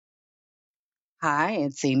Hi,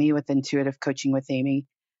 it's Amy with Intuitive Coaching with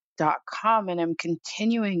Amy.com, and I'm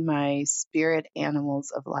continuing my Spirit Animals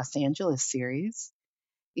of Los Angeles series.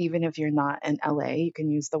 Even if you're not in LA, you can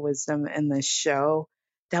use the wisdom in this show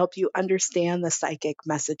to help you understand the psychic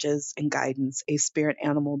messages and guidance a spirit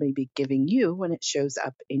animal may be giving you when it shows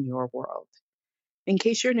up in your world. In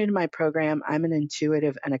case you're new to my program, I'm an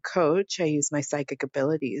intuitive and a coach. I use my psychic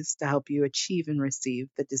abilities to help you achieve and receive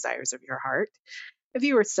the desires of your heart. If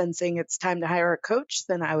you are sensing it's time to hire a coach,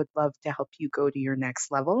 then I would love to help you go to your next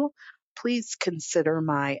level. Please consider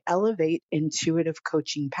my Elevate Intuitive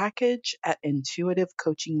Coaching package at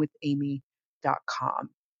intuitivecoachingwithamy.com.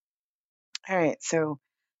 All right, so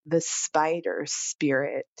the spider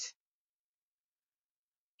spirit.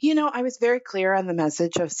 I was very clear on the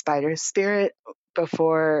message of spider spirit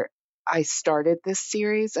before I started this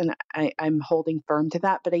series, and I'm holding firm to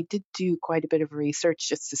that. But I did do quite a bit of research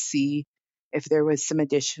just to see if there was some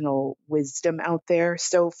additional wisdom out there.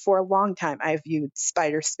 So for a long time, I viewed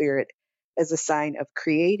spider spirit as a sign of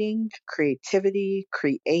creating, creativity,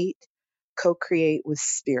 create, co create with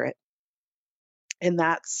spirit. And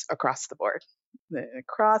that's across the board.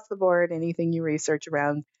 Across the board, anything you research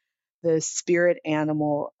around the spirit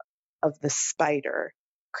animal of the spider,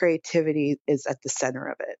 creativity is at the center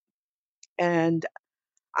of it. And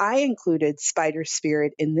I included spider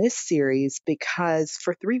spirit in this series because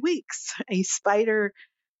for 3 weeks, a spider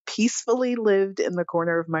peacefully lived in the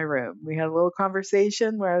corner of my room. We had a little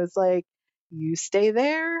conversation where I was like, you stay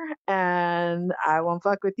there and I won't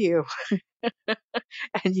fuck with you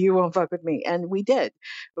and you won't fuck with me. And we did.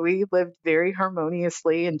 We lived very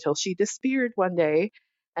harmoniously until she disappeared one day.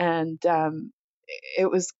 And it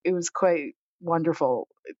was quite wonderful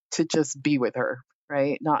to just be with her,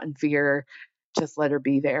 right? Not in fear, just let her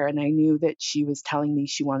be there. And I knew that she was telling me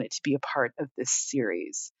she wanted to be a part of this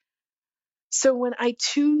series. So when I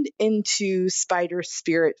tuned into Spider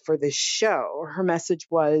Spirit for this show, her message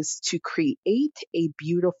was to create a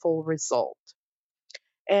beautiful result.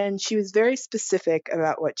 And she was very specific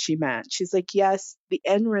about what she meant. She's like, yes, the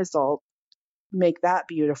end result, make that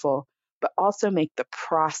beautiful, but also make the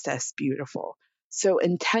process beautiful. So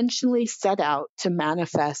intentionally set out to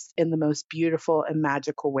manifest in the most beautiful and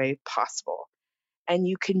magical way possible. And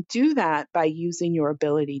you can do that by using your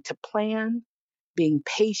ability to plan, being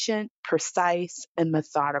patient, precise, and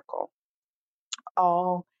methodical,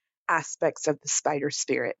 all aspects of the spider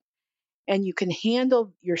spirit. And you can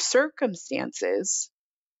handle your circumstances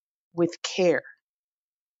with care.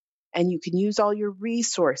 And you can use all your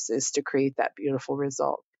resources to create that beautiful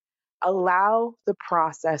result. Allow the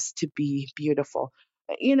process to be beautiful.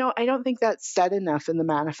 I don't think that's said enough in the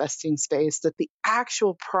manifesting space that the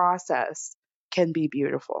actual process can be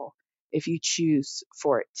beautiful if you choose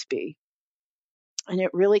for it to be. And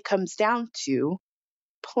it really comes down to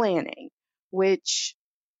planning, which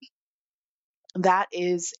that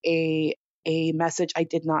is a message I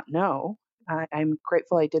did not know. I'm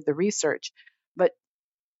grateful I did the research, but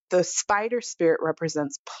the spider spirit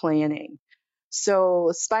represents planning.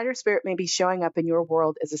 So, spider spirit may be showing up in your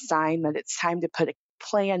world as a sign that it's time to put a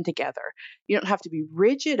plan together. You don't have to be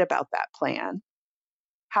rigid about that plan.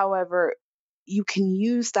 However, you can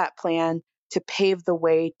use that plan to pave the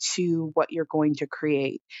way to what you're going to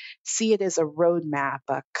create. See it as a roadmap,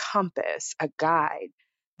 a compass, a guide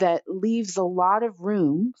that leaves a lot of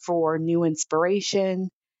room for new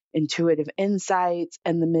inspiration, intuitive insights,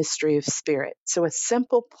 and the mystery of spirit. So a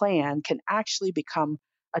simple plan can actually become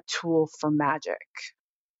a tool for magic.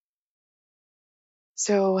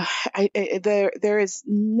 So there is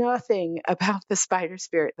nothing about the spider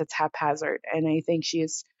spirit that's haphazard, and I think she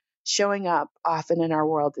is showing up often in our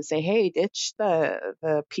world to say, "Hey, ditch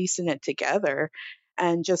the piecing it together,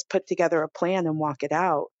 and just put together a plan and walk it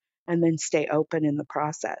out, and then stay open in the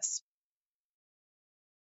process."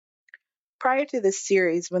 Prior to this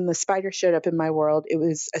series, when the spider showed up in my world, it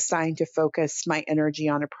was assigned to focus my energy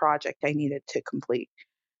on a project I needed to complete.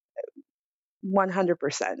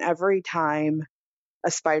 100%. Every time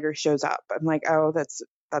a spider shows up, I'm like, oh, that's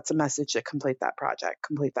a message to complete that project,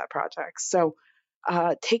 complete that project. So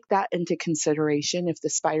take that into consideration if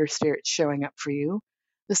the spider spirit's showing up for you.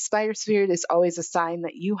 The spider spirit is always a sign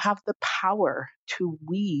that you have the power to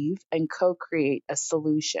weave and co-create a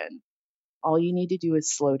solution. All you need to do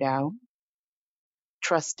is slow down,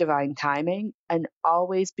 trust divine timing, and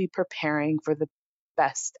always be preparing for the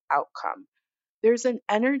best outcome. There's an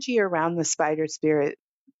energy around the spider spirit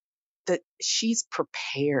that she's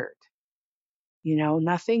prepared.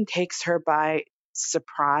 Nothing takes her by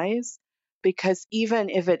surprise because even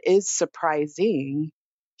if it is surprising,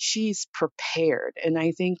 she's prepared. And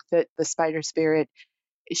I think that the spider spirit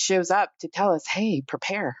shows up to tell us, hey,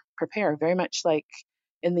 prepare, prepare, very much like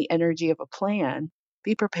in the energy of a plan.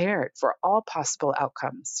 Be prepared for all possible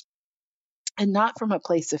outcomes, and not from a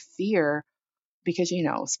place of fear, because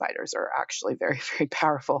spiders are actually very, very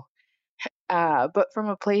powerful, but from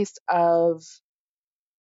a place of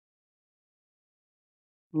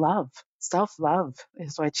love. Self love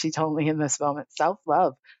is what she told me in this moment. Self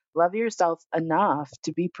love. Love yourself enough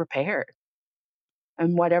to be prepared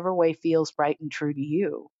in whatever way feels right and true to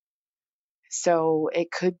you. So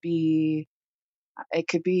it could be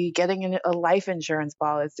getting a life insurance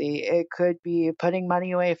policy. It could be putting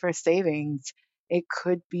money away for savings. It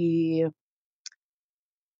could be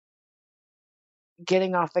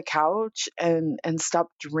getting off the couch and stop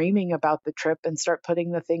dreaming about the trip and start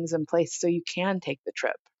putting the things in place so you can take the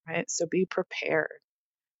trip, right? So be prepared.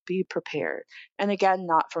 Be prepared. And again,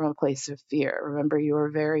 not from a place of fear. Remember, you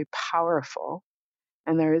are very powerful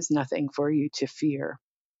and there is nothing for you to fear.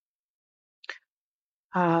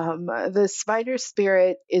 The spider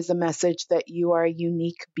spirit is a message that you are a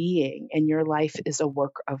unique being and your life is a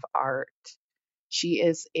work of art. She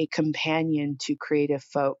is a companion to creative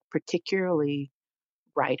folk, particularly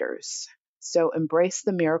writers. So embrace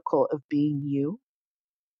the miracle of being you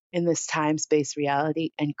in this time space reality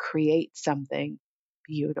and create something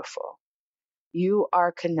beautiful. You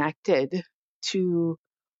are connected to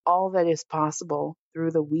all that is possible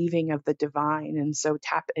through the weaving of the divine. And so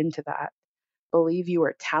tap into that. Believe you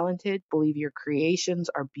are talented, believe your creations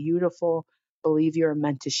are beautiful, believe you are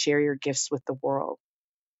meant to share your gifts with the world.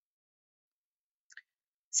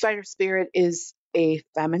 Spider spirit is a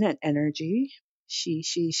feminine energy. She.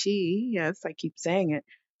 Yes, I keep saying it.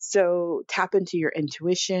 So tap into your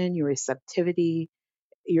intuition, your receptivity,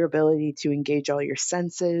 your ability to engage all your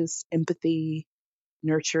senses, empathy,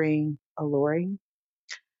 nurturing, alluring.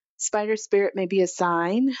 Spider spirit may be a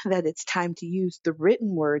sign that it's time to use the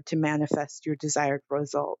written word to manifest your desired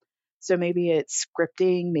result. So maybe it's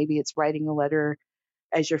scripting, maybe it's writing a letter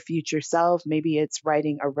as your future self, maybe it's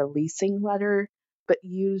writing a releasing letter, but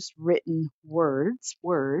use written words,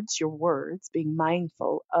 your words, being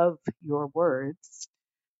mindful of your words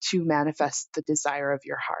to manifest the desire of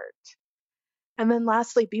your heart. And then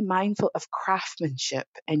lastly, be mindful of craftsmanship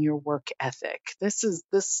and your work ethic.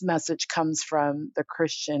 This message comes from the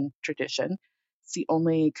Christian tradition. It's the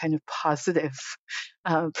only kind of positive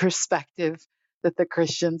perspective that the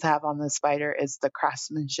Christians have on the spider is the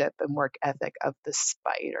craftsmanship and work ethic of the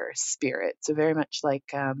spider spirit. So very much like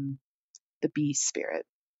the bee spirit.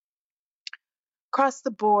 Across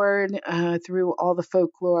the board, through all the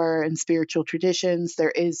folklore and spiritual traditions, there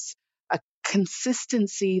is a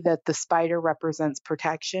consistency that the spider represents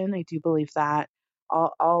protection. I do believe that.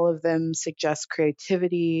 All of them suggest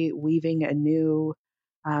creativity, weaving anew,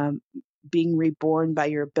 um, being reborn by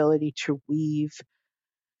your ability to weave.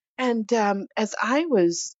 And as I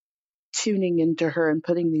was tuning into her and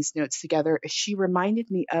putting these notes together, she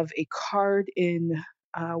reminded me of a card in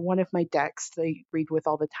one of my decks that I read with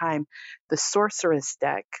all the time, the Sorceress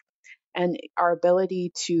deck, and our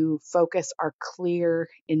ability to focus our clear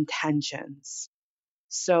intentions.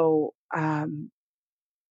 So,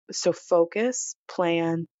 so focus,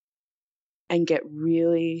 plan, and get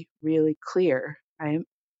really, really clear, right?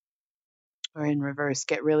 Or in reverse,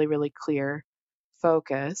 get really, really clear,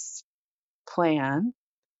 focus, plan,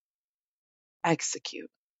 execute,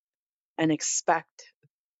 and expect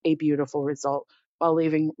a beautiful result while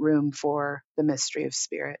leaving room for the mystery of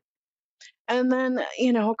spirit. And then,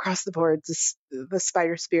 across the board, the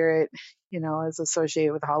spider spirit, is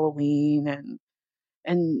associated with Halloween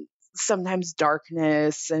and sometimes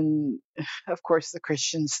darkness. And of course, the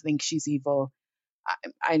Christians think she's evil.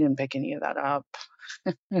 I didn't pick any of that up.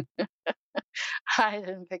 I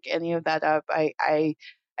didn't pick any of that up. I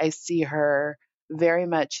see her very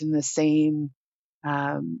much in the same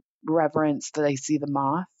reverence that I see the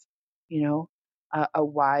moth, you know, a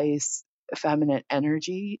wise feminine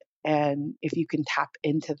energy. And if you can tap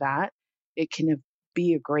into that, it can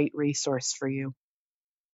be a great resource for you.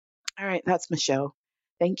 All right, that's my show.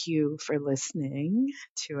 Thank you for listening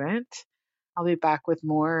to it. I'll be back with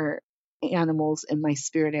more animals in my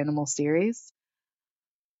spirit animal series.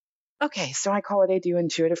 Okay, so I call it I do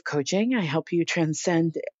intuitive coaching. I help you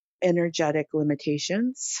transcend energetic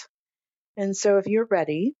limitations. And so if you're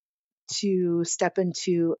ready to step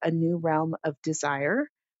into a new realm of desire,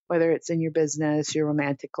 whether it's in your business, your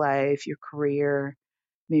romantic life, your career,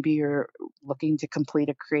 maybe you're looking to complete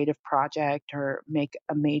a creative project or make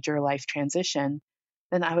a major life transition,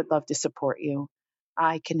 then I would love to support you.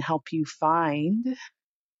 I can help you find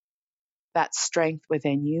that strength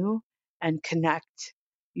within you and connect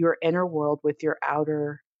your inner world with your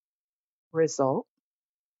outer result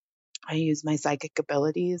I use my psychic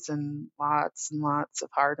abilities and lots of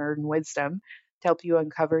hard earned wisdom to help you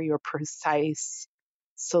uncover your precise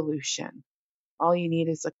solution. All you need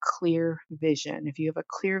is a clear vision. If you have a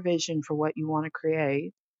clear vision for what you want to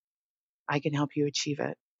create, I can help you achieve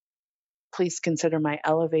it. Please consider my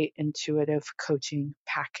Elevate Intuitive Coaching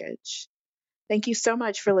package. Thank you so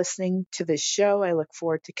much for listening to this show. I look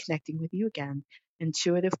forward to connecting with you again.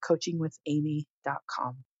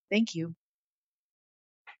 intuitivecoachingwithamy.com. Thank you.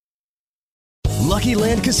 Lucky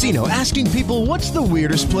Land Casino, asking people, what's the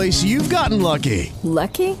weirdest place you've gotten lucky?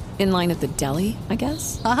 Lucky? In line at the deli, I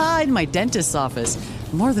guess? Aha, in my dentist's office.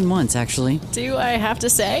 More than once, actually. Do I have to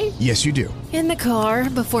say? Yes, you do. In the car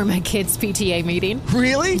before my kids' PTA meeting.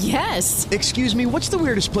 Really? Yes. Excuse me, what's the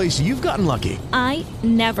weirdest place you've gotten lucky? I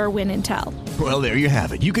never win and tell. Well, there you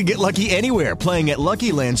have it. You can get lucky anywhere, playing at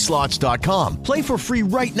LuckyLandSlots.com. Play for free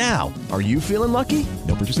right now. Are you feeling lucky?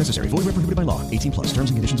 No purchase necessary. Void where prohibited by law. 18+.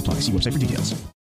 Terms and conditions apply. See website for details.